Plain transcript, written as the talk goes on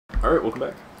Alright, welcome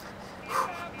back.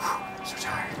 I'm so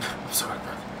tired. I'm so out of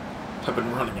breath. I've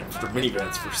been running after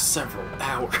minivans for several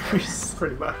hours.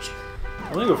 Pretty much.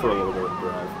 I'm gonna go for a little bit of a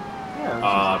drive.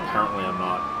 Yeah. Apparently I'm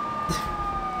not.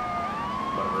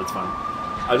 Whatever, it's fine.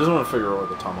 I just want to figure out where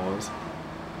the tunnel is.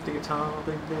 Dig a tunnel,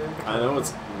 dig. I know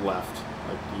it's left.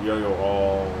 Like, you gotta go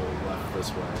all left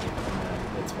this way, and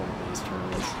then it's one of these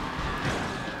turns.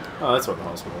 Oh, that's what the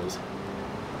hospital is.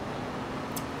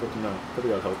 Good to know. Pretty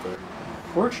got help there.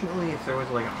 Fortunately, if there was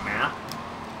like a map,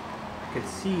 I could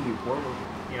see what,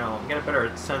 get a better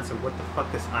sense of what the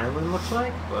fuck this island looks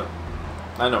like, but...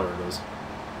 I know where it is.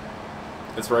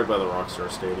 It's right by the Rockstar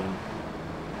Stadium.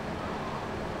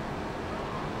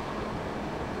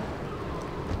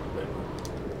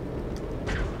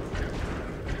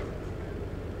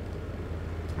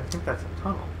 I think that's a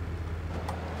tunnel.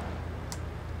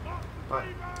 But...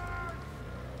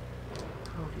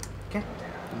 how do you get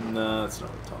there? No, it's not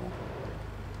a tunnel.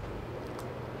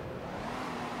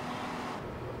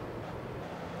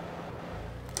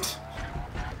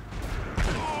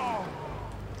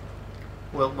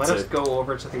 Well, let us go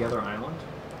over to the other island.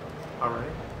 Alright.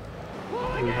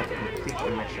 We have to complete the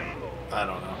mission. I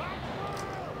don't know.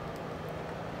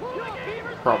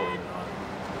 Probably not.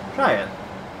 Try it.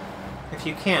 If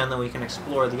you can, then we can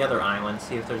explore the other island,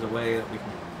 see if there's a way that we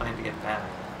can find to get back.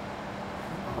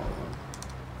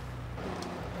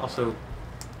 Also,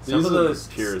 These are those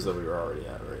piers that we were already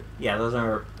at, right? Yeah, those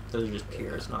are just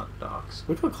piers, not docks.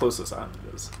 Look how close this island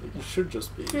is. Like, you should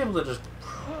just be able to just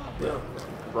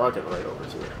rocket right over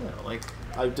to it. Yeah, like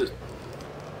I just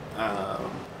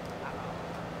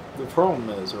the problem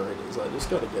is I just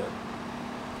gotta get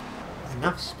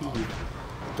enough speed.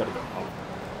 Gotta go home.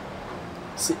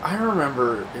 See, I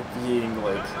remember it being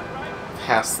like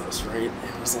past this, right?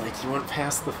 It was like you went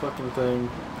past the fucking thing.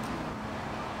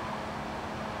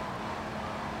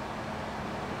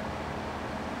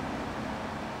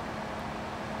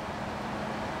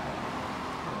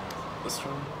 This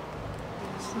one?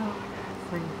 It's not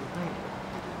thing behind it.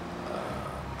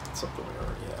 Something we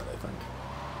already had, I think.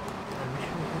 A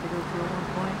mission we had to go through at one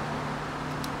point?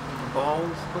 The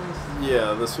balls place? Yeah,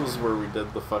 this was where we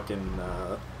did the fucking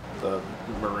the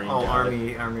Marine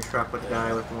guy. army truck with the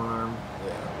guy with one arm.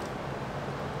 Yeah.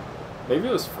 Maybe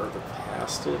it was further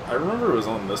past it. I remember it was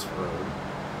on this road.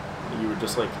 You would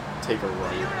just like take a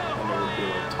right and it would be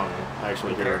like tunnel.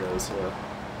 Actually, here it is, yeah.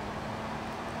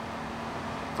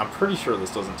 I'm pretty sure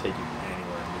this doesn't take you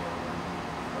anywhere near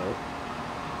where you need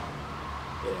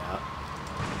to go. Yeah.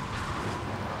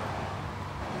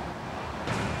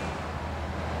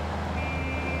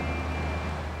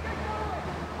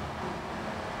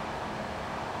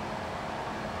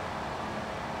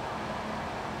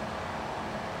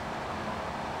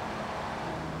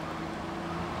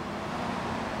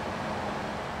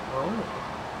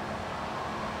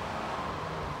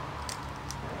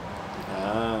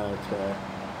 Okay.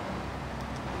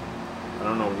 I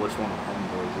don't know which one home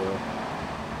was though.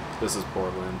 This is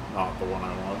Portland, not the one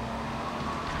I want.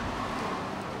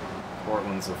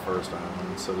 Portland's the first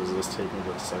island, so does this take me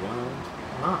to the second island?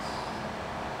 Must.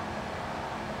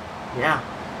 Yeah.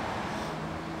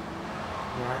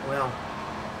 Yeah, it will.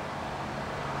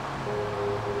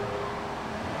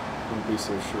 Wouldn't be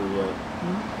so sure yet.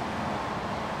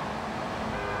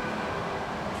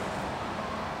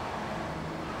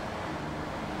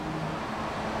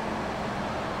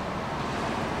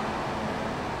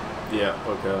 Yeah,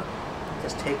 okay. It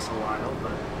just takes a while,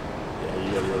 but... Yeah,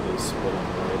 you gotta go to the split on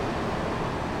the right.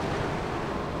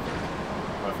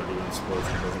 If it even splits,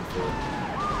 it doesn't fit.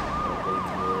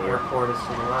 The airport is to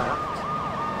the left.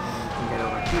 And you can get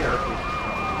over here.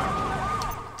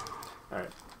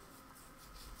 Alright.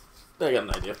 I got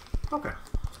an idea. Okay.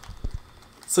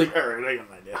 It's like, alright, I got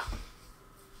an idea.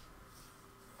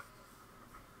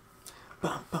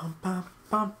 Bum bum bum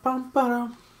bum bum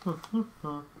ba-dum.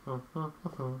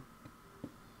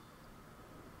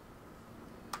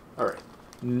 Alright,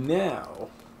 now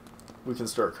we can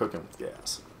start cooking with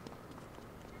gas.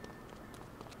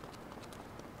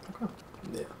 Okay.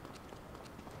 Yeah.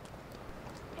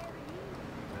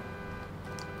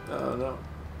 No.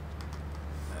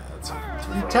 That's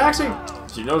Taxi!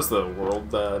 Did you notice the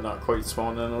world not quite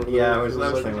spawned in over there? Yeah, I was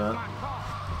thinking that.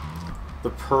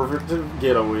 The perfect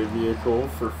getaway vehicle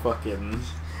for fucking...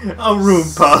 A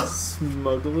Roomba!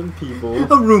 Smuggling people. A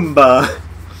Roomba!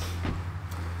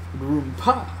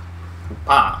 Roompa!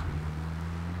 Ah.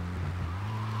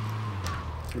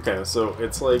 Okay, so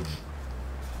it's like...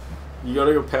 You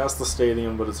gotta go past the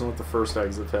stadium, but it's not the first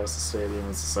exit past the stadium,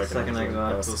 it's the second exit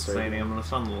past the stadium. And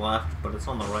it's on the left, but it's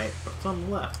on the right, but it's on the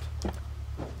left.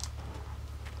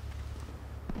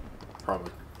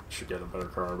 Probably should get a better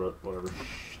car, but whatever.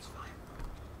 It's fine.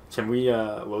 Can we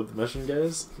load the mission,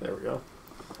 guys? There we go.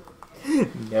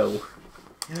 No.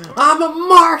 I'm a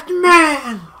marked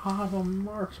man! I'm a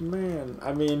marked man.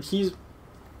 I mean, he's...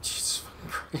 Jesus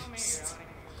Christ.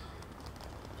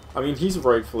 I mean, he's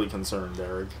rightfully concerned,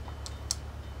 Derek.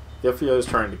 The FBI is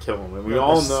trying to kill him, and we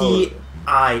all know...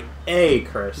 CIA,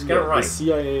 Chris. Get it right. The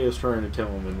CIA is trying to kill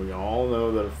him, and we all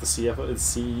know that if the CIA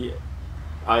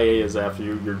is after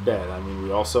you, you're dead. I mean,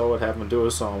 we all saw what happened to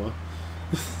Osama.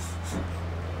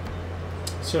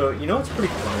 So, you know what's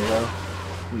pretty funny, though?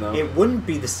 No. It wouldn't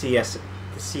be the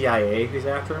CIA who's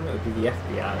after him, it would be the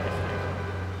FBI, I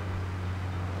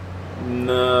think.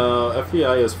 No,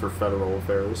 FBI is for federal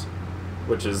affairs,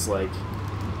 which is like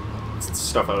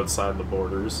stuff outside the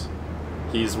borders.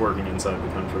 He's working inside the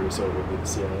country, so it would be the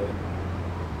CIA.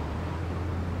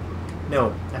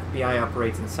 No, FBI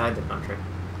operates inside the country.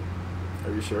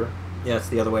 Are you sure? Yeah, it's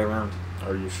the other way around.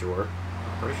 Are you sure?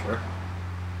 Pretty sure.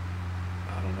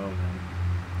 I don't know, man.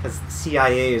 Because the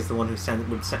CIA is the one who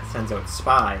sends out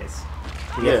spies.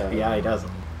 The Yeah. FBI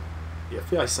doesn't. The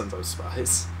FBI sends out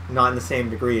spies. Not in the same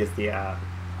degree as the...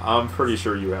 I'm pretty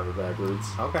sure you have it backwards.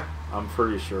 Okay. I'm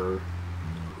pretty sure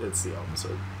it's the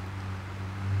opposite.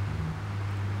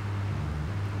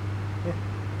 Yeah.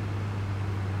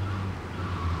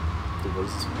 Dude, what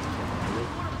is this camera?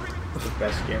 The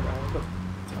best game ever.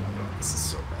 This is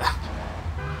so bad.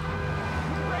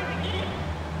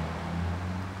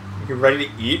 You're ready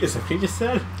to eat? Is that what you just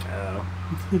said? I don't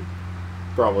know.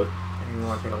 Probably. And you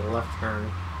want to take a left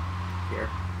turn here.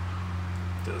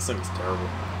 Dude, this thing is terrible.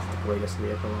 It's the greatest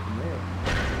vehicle ever made.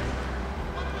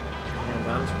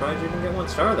 And I'm surprised you didn't get 1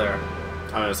 star there.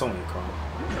 I mean, it's only a cop.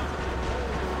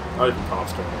 Not even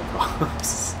cops don't know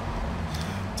cops.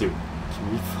 Dude,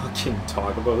 can we fucking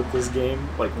talk about this game?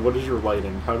 Like, what is your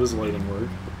lighting? How does lighting work?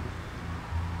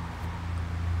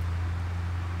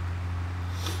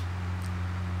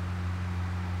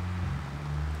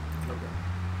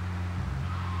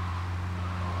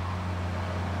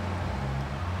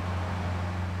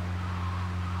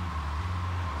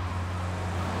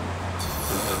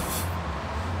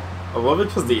 I love it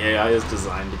because the AI is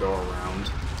designed to go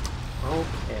around.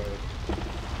 Okay.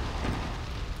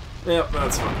 Yep,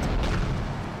 that's fine.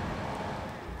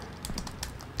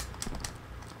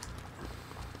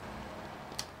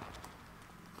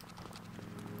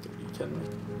 Are you kidding me?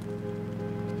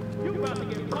 You about to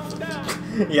get pumped down.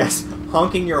 Yes,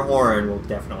 honking your horn will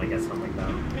definitely get something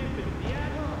done.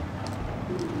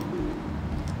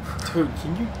 Dude,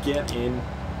 can you get in?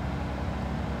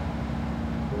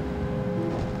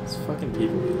 These fucking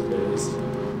people these days.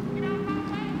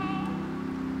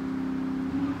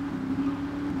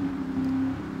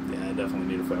 Yeah, I definitely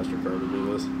need a faster car to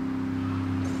do this.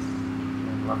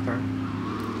 Left turn.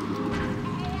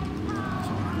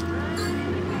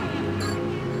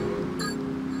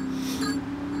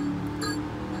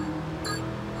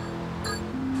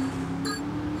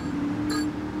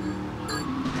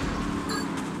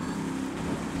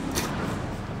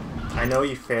 I know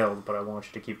you failed, but I want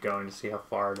you to keep going to see how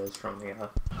far it is from the, right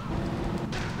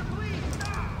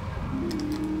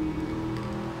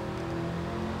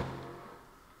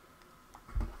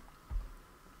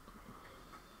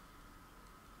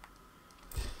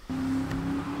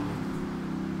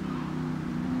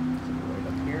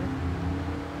up here.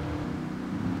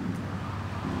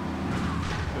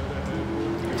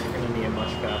 You're gonna need a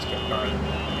much faster car than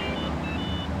that.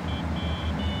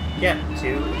 Get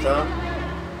to the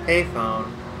payphone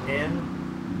in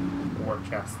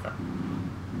Worcester.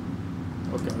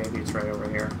 Okay, maybe it's right over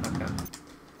here. Okay.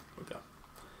 Okay.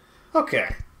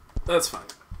 Okay. That's fine.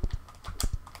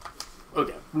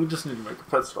 Okay, we just need to make a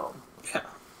pit stop. Yeah.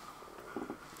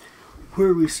 Where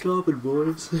are we stopping,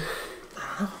 boys?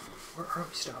 Where are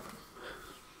we stopping?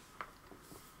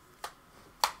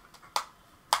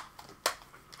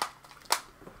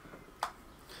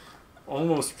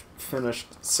 Almost finished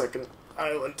second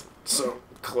island, so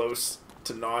close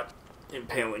to not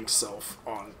impaling self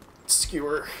on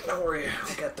skewer. Don't worry,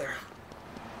 I'll get there.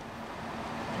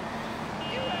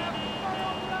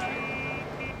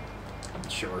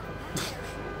 Sure.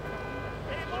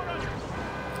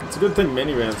 It's a good thing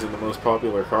minivans are the most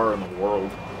popular car in the world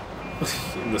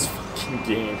in this fucking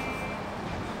game.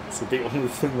 It's the only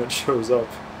thing that shows up.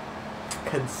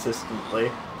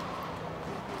 Consistently.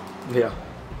 Yeah.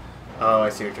 Oh, I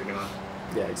see what you're doing.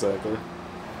 Yeah, exactly.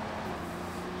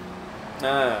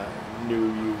 I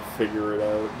knew you'd figure it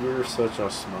out. You're such a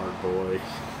smart boy.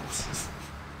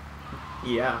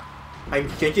 Yeah. I'm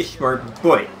such a smart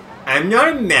boy. I'm not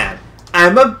a man.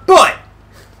 I'm a boy!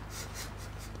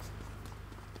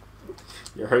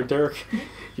 You're right, Derek.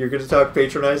 You're gonna talk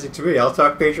patronizing to me. I'll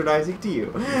talk patronizing to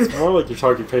you. It's more like you're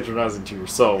talking patronizing to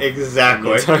yourself. Exactly.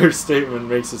 And the entire statement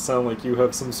makes it sound like you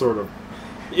have some sort of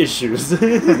issues.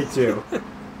 I do.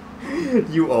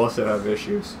 You also have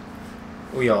issues.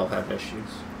 We all have issues.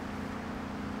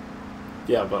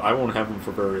 Yeah, but I won't have them for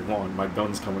very long. My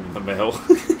gun's coming in the mail.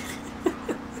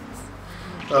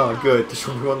 Oh, good. There's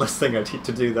only one less thing I need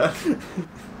to do that.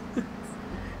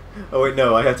 Oh, wait,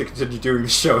 no. I have to continue doing the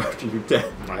show after you're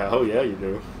dead. Oh, yeah, you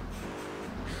do.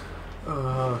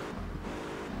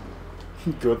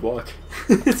 Good luck.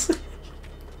 What's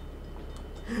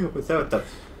that with the...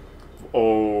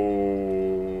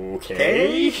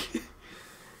 Okay.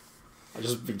 I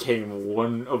just became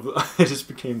one of the... I just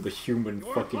became the human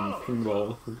fucking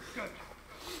pinball. Good.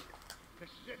 This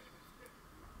is it.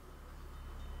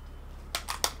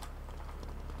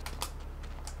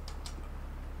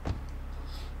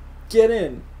 Get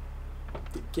in.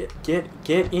 Get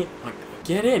in.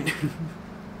 Get in.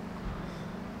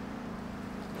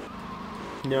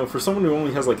 No, for someone who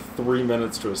only has like 3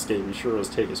 minutes to escape, he sure does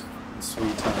take his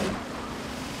sweet time.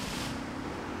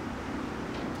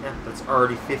 Yeah, that's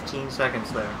already 15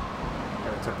 seconds there.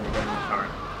 Yeah, it took me to get in the car.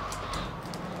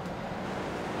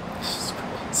 Jesus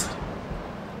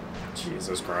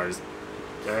Christ.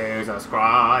 Jesus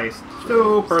Christ.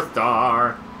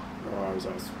 Superstar. Oh, I was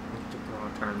Took the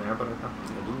wrong turn there, but okay. I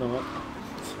did not.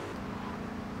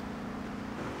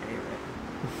 Okay, right.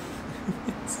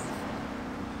 This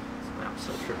map's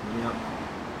so tripping me up.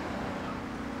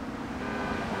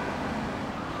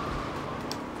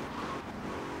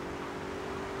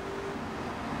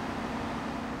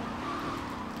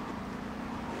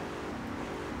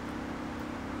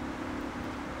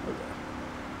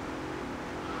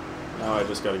 Now I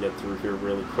just gotta get through here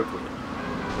really quickly.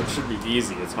 It should be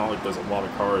easy. It's not like there's a lot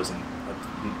of cars and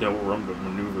no room to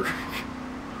maneuver.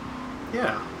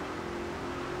 Yeah.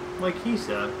 Like he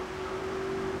said.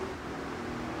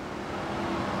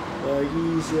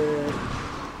 He said.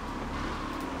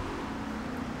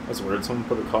 That's weird. Someone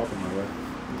put a cop in my way.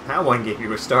 That one gave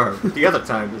you a star. The other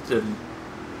time it didn't.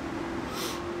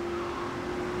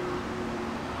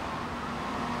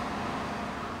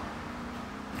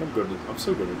 I'm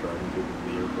so good at driving people to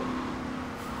the airport.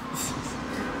 It's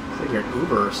like you're an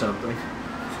Uber or something.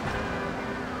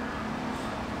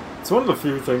 It's one of the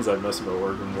few things I miss about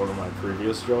working one of my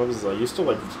previous jobs is I used to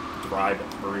like drive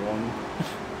everyone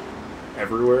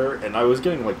everywhere, and I was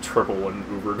getting like triple what an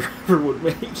Uber driver would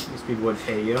make. These people would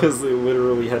pay you. Because they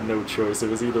literally had no choice. It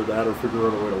was either that or figure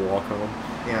out a way to walk home.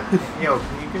 Yeah. Yo,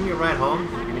 can you give me a ride home?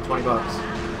 Give me $20.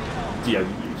 Yeah,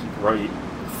 right.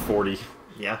 40.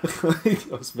 Yeah. I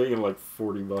was making like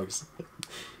 $40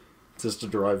 just to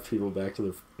drive people back to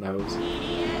their house.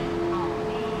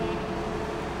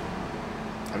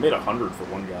 I made $100 for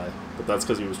one guy, but that's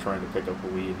because he was trying to pick up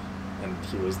weed, and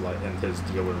he was like, and his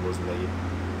dealer was late,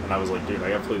 and I was like, dude, I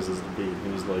got places to be. And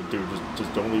he was like, dude,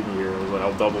 just don't leave me here. I was like,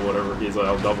 I'll double whatever. He's like,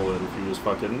 I'll double it if you just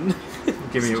fucking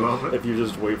Give me a moment. If you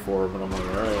just wait for him, and I'm like,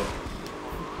 all right.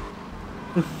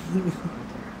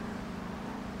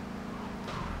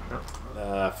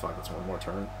 Fuck, it's one more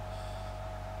turn.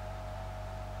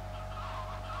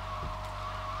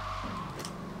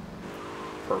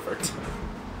 Perfect.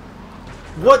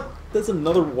 What? There's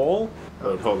another wall?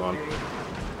 Wait, hold on. Wait,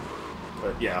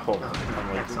 yeah, hold on.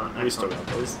 I'm like, we still got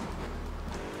those.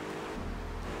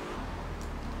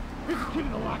 This kid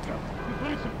in the lockup. You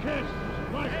find some cash,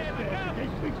 some life in case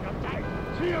things got tight.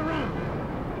 See you around.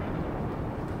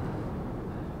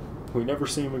 We never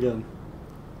see him again.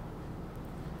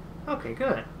 Okay,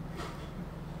 good.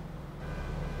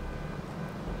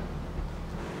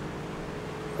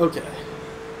 Okay.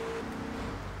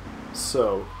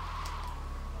 So,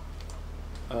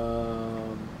 I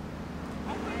don't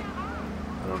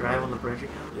Drive know. on the bridge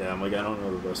again? Yeah, I'm like, I don't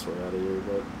know the best way out of here,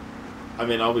 but I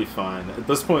mean, I'll be fine. At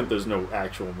this point, there's no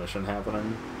actual mission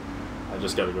happening. I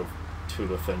just gotta go to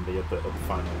the thing to get the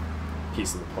final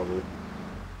piece of the puzzle.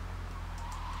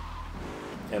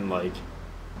 And, like,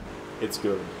 it's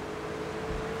good.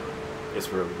 It's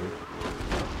really good.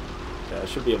 Yeah, I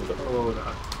should be able to... Oh,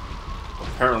 God.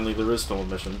 Apparently there is still a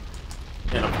mission.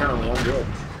 And apparently I'm good.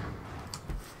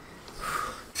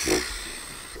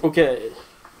 Okay.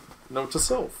 Note to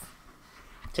self.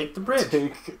 Take the bridge.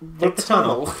 Take the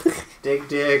tunnel. Dig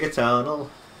a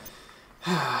tunnel.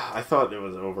 I thought it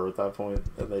was over at that point,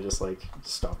 and they just, like,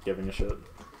 stopped giving a shit.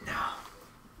 No.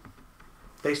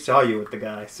 They saw you with the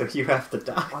guy, so you have to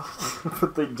die.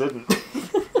 But they didn't.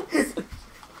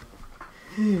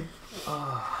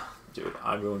 Oh, Dude,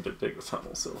 I'm going to dig a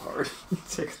tunnel so hard.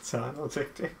 dig a tunnel,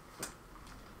 dig.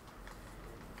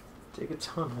 Dig a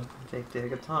tunnel, dig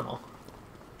a tunnel.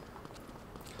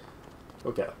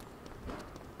 Okay.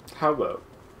 How about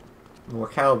More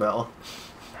cowbell.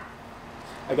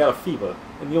 I got a fever,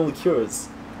 and the only cure is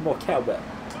more cowbell.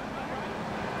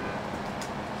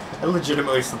 I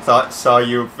legitimately saw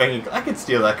you thinking, I could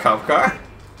steal that cop car.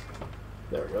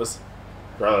 There it goes.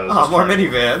 Really, Oh, more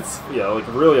minivans. Yeah, like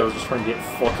really, I was just trying to get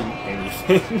fucking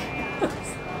anything.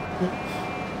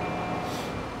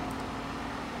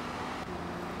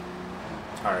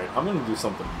 Alright, I'm gonna do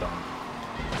something dumb.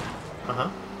 Uh-huh.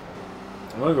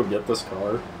 I'm gonna go get this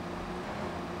car.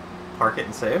 Park it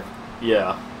and save.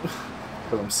 Yeah.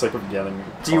 Because I'm sick of getting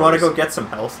Do you want to cars. go get some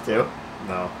health, too?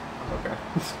 No. Okay.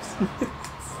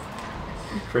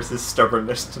 Chris's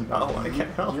stubbornness to not want to get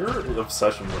health. Your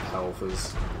obsession with health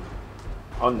is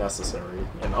unnecessary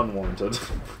and unwarranted.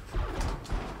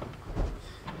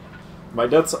 My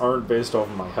deaths aren't based off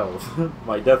of my health.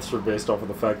 My deaths are based off of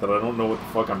the fact that I don't know what the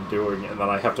fuck I'm doing and then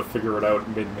I have to figure it out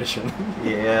mid-mission.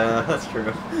 Yeah, that's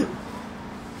true.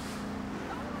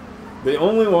 The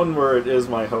only one where it is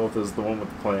my health is the one with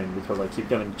the plane, because I keep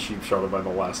getting cheap shotted by the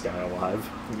last guy alive.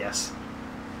 Yes.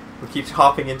 We keep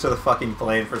hopping into the fucking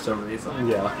plane for some reason.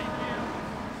 Yeah.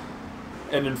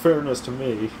 And in fairness to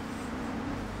me,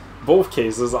 both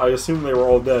cases, I assume they were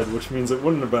all dead, which means it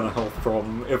wouldn't have been a health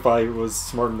problem if I was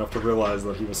smart enough to realize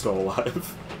that he was still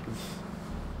alive.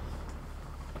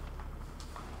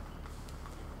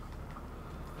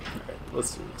 Alright,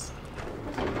 let's do this.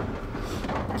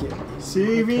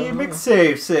 CV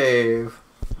McSave save.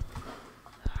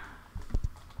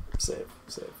 Save.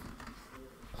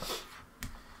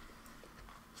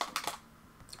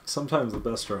 Sometimes the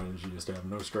best strategy is to have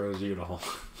no strategy at all.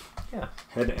 Yeah.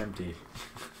 Head empty,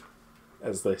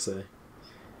 as they say.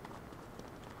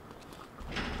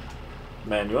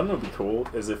 Man, you wanna know what'd be cool?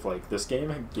 Is if, like, this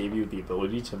game gave you the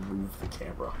ability to move the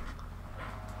camera.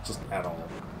 Just at all.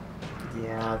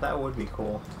 Yeah, that would be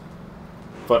cool.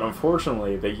 But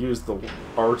unfortunately, they use the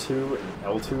R2 and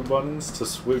L2 buttons to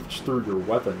switch through your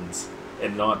weapons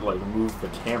and not, like, move the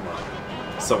camera.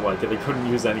 So, like, they couldn't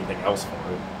use anything else for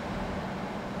it.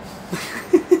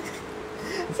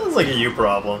 Sounds like a you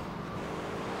problem.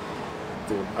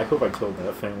 Dude, I hope I killed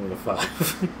that family of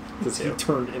 5. Because he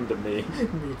turned into me.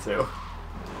 Me too.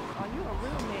 Are you a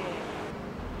real man?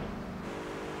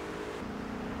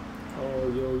 Oh,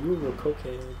 yo, you're a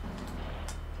cocaine.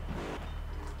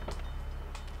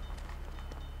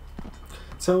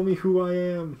 Tell me who I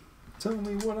am. Tell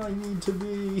me what I need to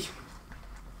be.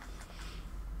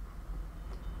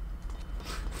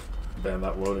 Damn,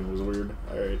 that loading was weird.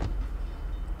 Alright.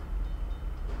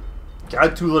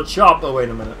 Got to the chop. Oh, wait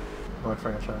a minute. What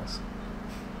franchise?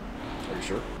 Are you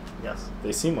sure? Yes.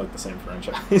 They seem like the same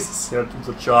franchise. Got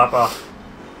to the chopper.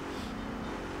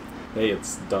 Hey,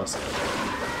 it's dusk.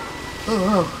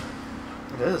 Oh,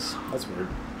 it is. That's weird.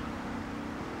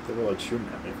 They were like shooting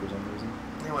at me for some reason.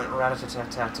 They went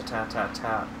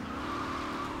rat-a-tat-tat-tat-tat-tat.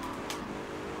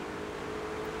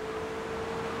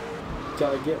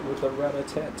 Gotta get with the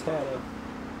rat-a-tat-tatter.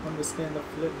 Understand the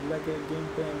flip like a game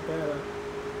plan batter.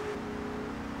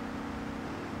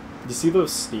 You see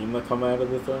those steam that come out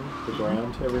of the thing? The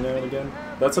ground every now and again?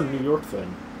 That's a New York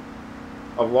thing.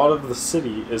 A lot of the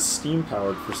city is steam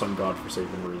powered for some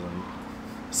godforsaken reason.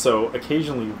 So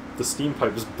occasionally the steam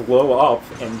pipes blow up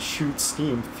and shoot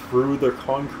steam through the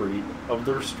concrete of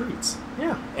their streets.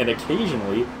 Yeah. And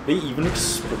occasionally they even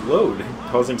explode,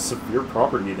 causing severe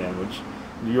property damage.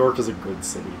 New York is a good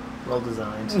city. Well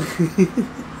designed.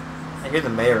 I hear the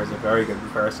mayor is a very good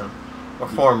person. Or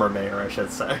former mayor, I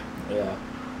should say. Yeah.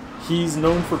 He's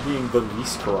known for being the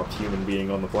least corrupt human being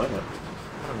on the planet.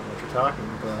 I don't know what you're talking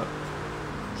about.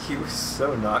 He was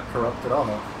so not corrupt at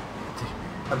all.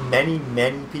 Many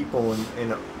people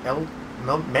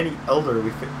many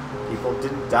elderly people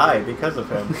didn't die because of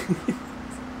him.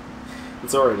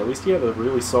 It's alright, at least he had a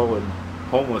really solid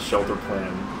homeless shelter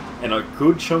plan, and a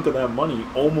good chunk of that money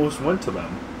almost went to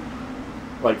them.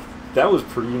 Like, that was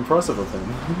pretty impressive of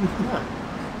him. Yeah.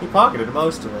 He pocketed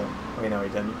most of it. Wait, no, he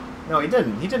didn't. No, he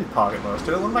didn't. He didn't pocket most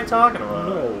of it. What am I talking about?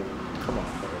 No, come on,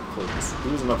 please. He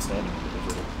was an upstanding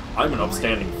individual. I'm an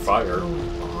upstanding fire.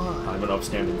 I'm an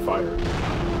upstanding fire.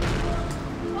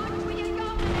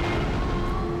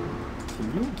 Can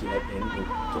you get in?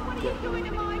 Get in.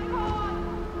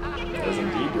 That is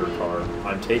indeed your car.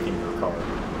 I'm taking your car.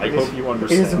 I hope you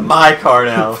understand. It is my car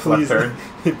now. Please, Left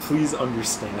turn. please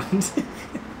understand.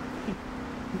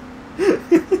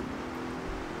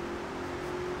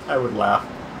 I would laugh.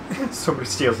 Somebody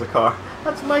steals the car.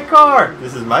 That's my car!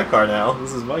 This is my car now.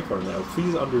 This is my car now.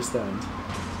 Please understand.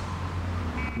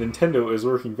 Nintendo is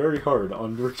working very hard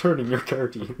on returning your car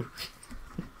to you.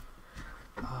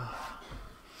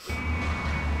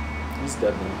 He's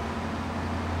dead now.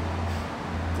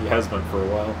 He has been for a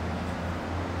while.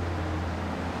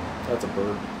 That's a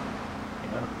bird.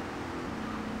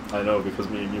 Yeah. I know, because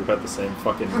me and you had the same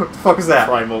fucking What the fuck is that?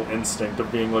 primal instinct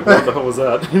of being like, what the hell was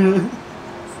that? You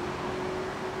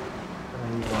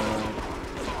wanna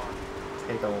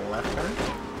take a left turn?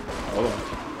 Hold on.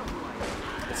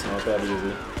 It's not that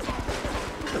easy.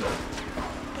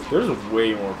 There's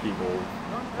way more people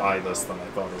buy this than I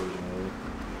thought originally.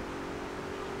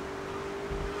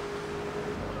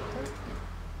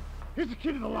 Here's the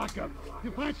key to the lockup.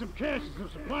 You'll find some cash and some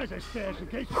supplies I stashed in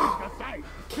case things got tight.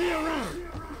 See you around.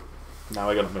 Now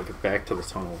I gotta make it back to the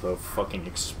tunnel without fucking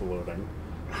exploding.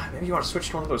 Maybe you want to switch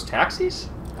to one of those taxis?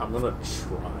 I'm gonna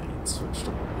try and switch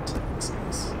to one of the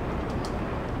taxis.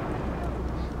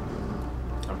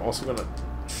 I'm also gonna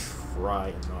try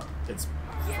and not... It's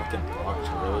fucking blocked,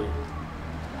 really.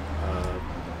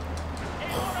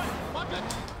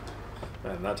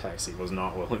 Man, that taxi was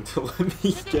not willing to let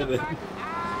me get in.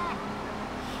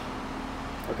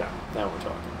 Okay, now we're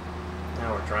talking.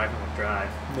 Now we're driving with drive.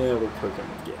 Now we're cooking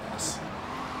with gas.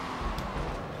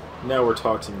 Now we're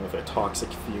toxing with a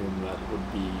toxic fume that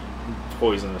would be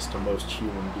poisonous to most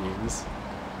human beings.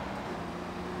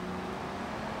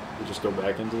 We just go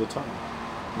back into the tunnel.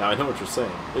 Now I know what you're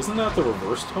saying. Isn't that the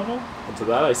reverse tunnel? And to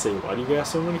that I say, why do you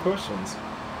ask so many questions?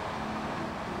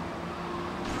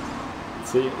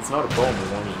 See, it's not a problem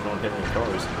as long as you don't hit any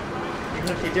cars. Even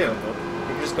if you do, you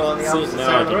can just go on the See, opposite now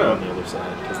side I of can the go road. on the other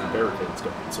side because the barricade's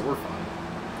going, so we're fine.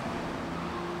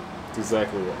 It's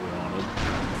exactly what we wanted.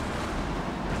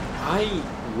 I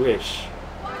wish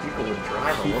People would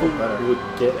drive a people little better. would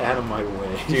get out of my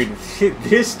way. Dude,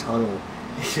 this tunnel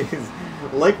is,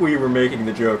 like we were making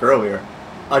the joke earlier,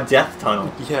 a death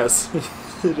tunnel. Yes,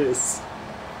 it is.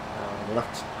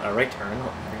 Right turn.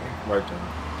 Right turn.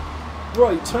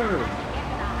 Right turn!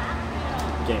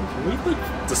 Game, can we,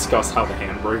 like, discuss how the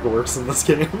handbrake works in this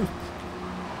game?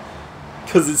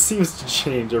 Because it seems to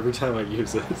change every time I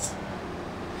use it.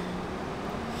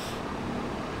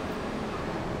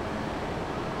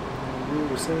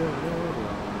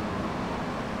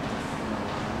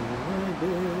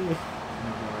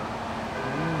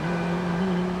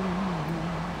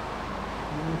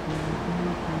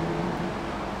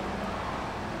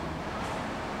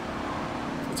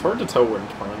 It's hard to tell when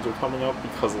turns are coming up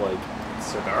because, like,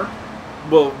 It's so dark.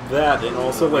 well, that and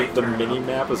also, Right like, the turn mini up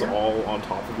map is here. all on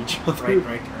top of each other. Right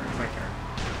turn. Perfect.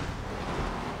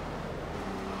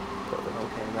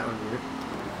 Okay, that was weird.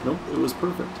 Nope, it was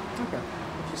perfect. Okay,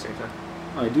 if you say so.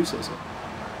 I do say so.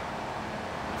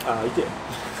 I did.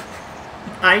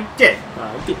 I did.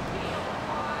 I did.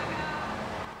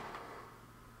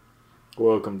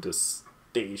 Welcome to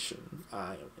Station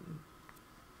Island.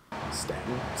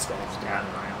 Staten Island. Staten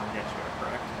Island, yes, you are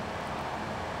correct.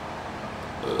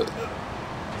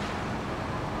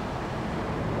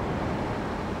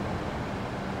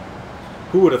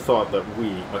 Who would have thought that we,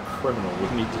 a criminal,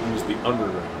 would need to use the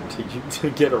underground to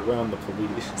get around the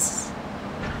police?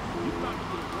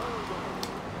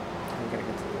 I'm gonna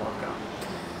get to the lockup.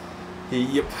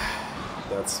 Yep.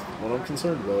 That's what I'm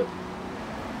concerned about.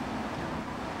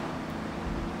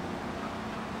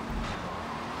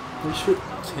 We should...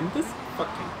 Can this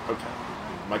fucking... Okay.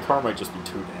 My car might just be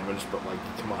too damaged, but, like,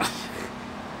 come on.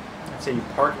 I'd say you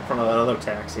park in front of that other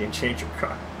taxi and change your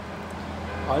car.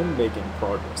 I'm making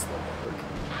progress, though, Eric.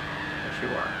 Yes, you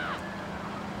are.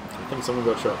 I think someone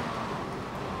got shot.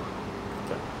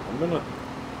 Okay. I'm gonna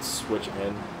switch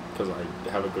in, because I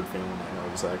have a good feeling I know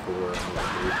exactly where I'm gonna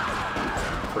be.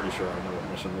 I'm pretty sure I know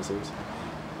what mission this is.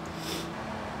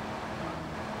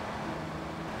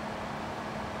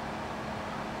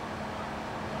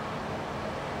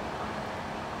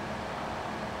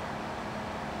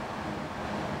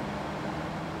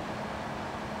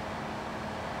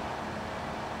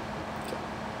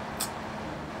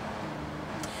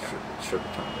 Should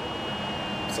return.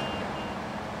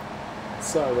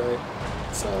 It's alright.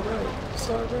 It's alright. It's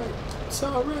alright. It's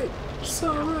alright. It's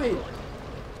alright.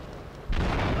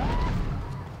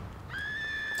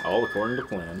 All according to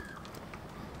plan.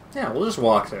 Yeah, we'll just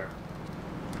walk there.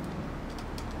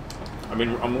 I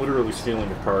mean, I'm literally stealing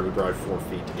a car to drive 4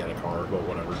 feet to get a car, but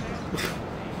whatever.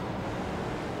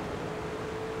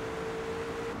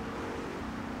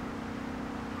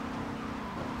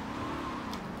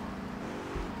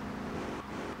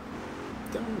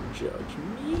 Don't judge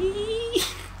me.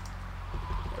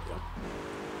 There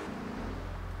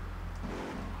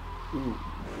we go. Ooh,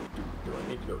 do I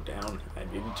need to go down? I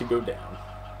needed to go down.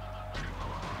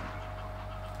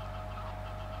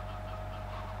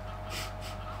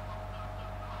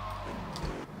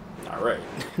 Alright.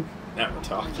 Now we're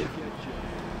talking.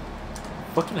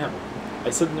 Fucking hell. I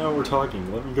said now we're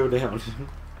talking. Let me go down.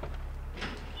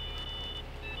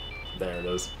 There it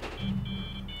is.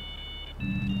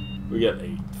 We get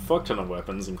a fuck ton of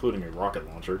weapons, including a rocket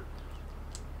launcher,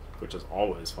 which is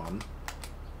always fun.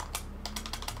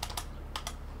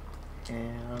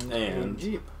 And And a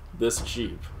Jeep. this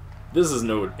Jeep. This is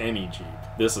no any Jeep.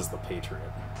 This is the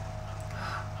Patriot.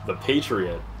 The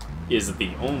Patriot is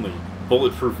the only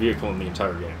bulletproof vehicle in the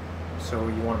entire game. So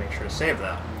you want to make sure to save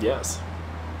that. Yes.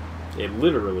 It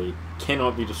literally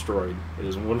cannot be destroyed. It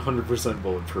is 100%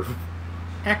 bulletproof.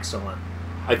 Excellent.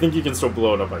 I think you can still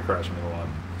blow it up by crashing it a lot,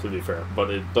 to be fair, but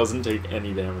it doesn't take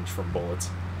any damage from bullets.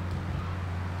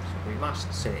 So we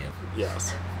must save.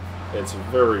 Yes. It's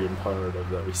very imperative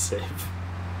that we save.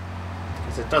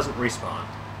 Because it doesn't respawn.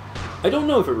 I don't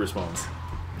know if it respawns.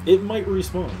 It might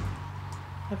respawn.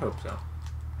 I hope so.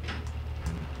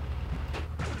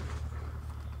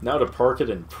 Now to park it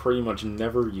and pretty much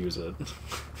never use it.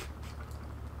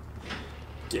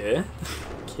 Yeah?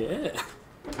 Yeah.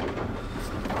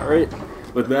 Alright.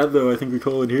 With that, though, I think we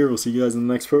call it here. We'll see you guys in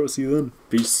the next part. We'll see you then.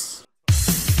 Peace.